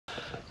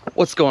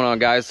What's going on,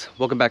 guys?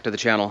 Welcome back to the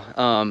channel.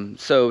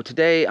 So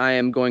today I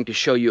am going to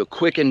show you a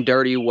quick and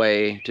dirty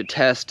way to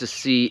test to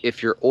see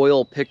if your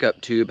oil pickup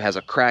tube has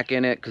a crack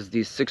in it, because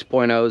these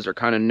 6.0s are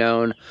kind of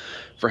known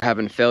for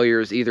having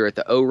failures either at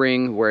the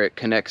O-ring where it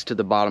connects to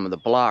the bottom of the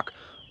block,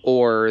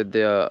 or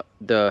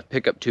the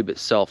pickup tube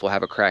itself will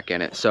have a crack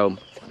in it. So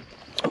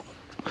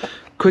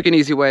quick and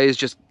easy way is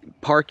just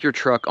park your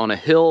truck on a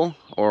hill,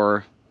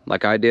 or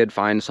like I did,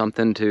 find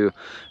something to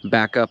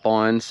back up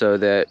on so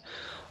that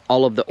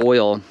all of the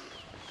oil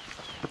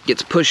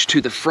gets pushed to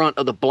the front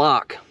of the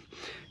block.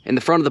 And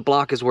the front of the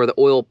block is where the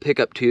oil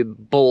pickup tube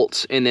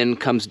bolts and then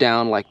comes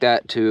down like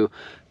that to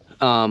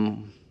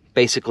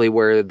basically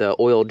where the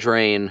oil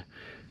drain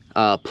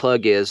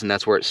plug is, and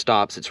that's where it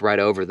stops. It's right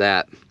over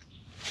that.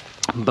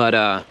 But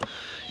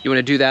you want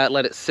to do that,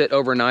 let it sit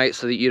overnight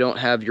so that you don't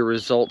have your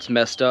results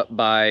messed up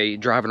by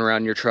driving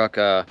around your truck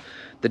the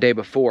day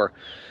before.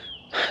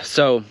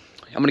 So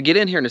I'm gonna get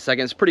in here in a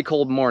second. It's a pretty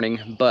cold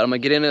morning, but I'm gonna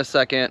get in a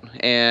second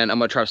and I'm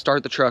gonna try to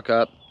start the truck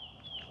up.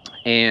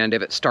 And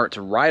if it starts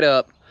right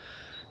up,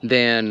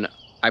 then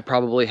I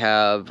probably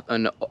have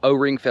an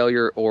O-ring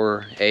failure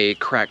or a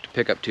cracked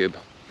pickup tube.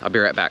 I'll be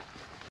right back.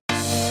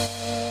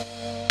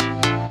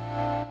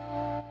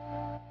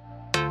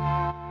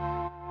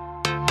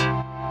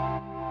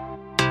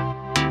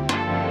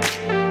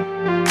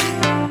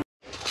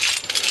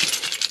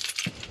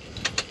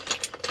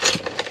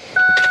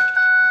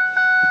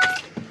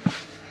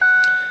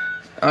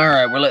 All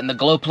right, we're letting the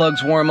glow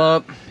plugs warm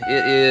up.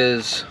 It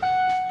is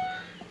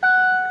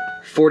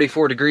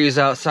 44 degrees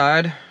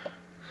outside.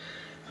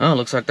 Oh,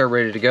 looks like they're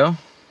ready to go.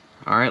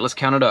 All right, let's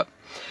count it up.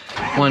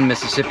 1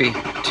 Mississippi,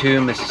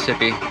 2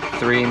 Mississippi,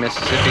 3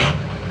 Mississippi.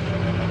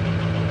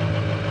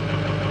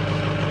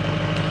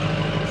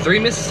 3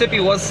 Mississippi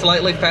was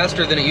slightly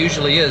faster than it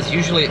usually is.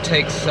 Usually it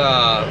takes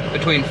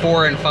between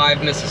 4 and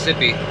 5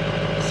 Mississippi.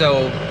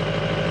 So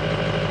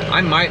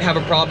I might have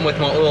a problem with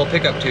my oil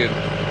pickup tube.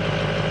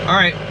 All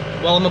right.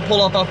 Well, I'm gonna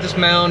pull up off this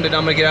mound and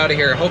I'm gonna get out of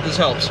here. Hope this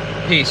helps.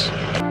 Peace.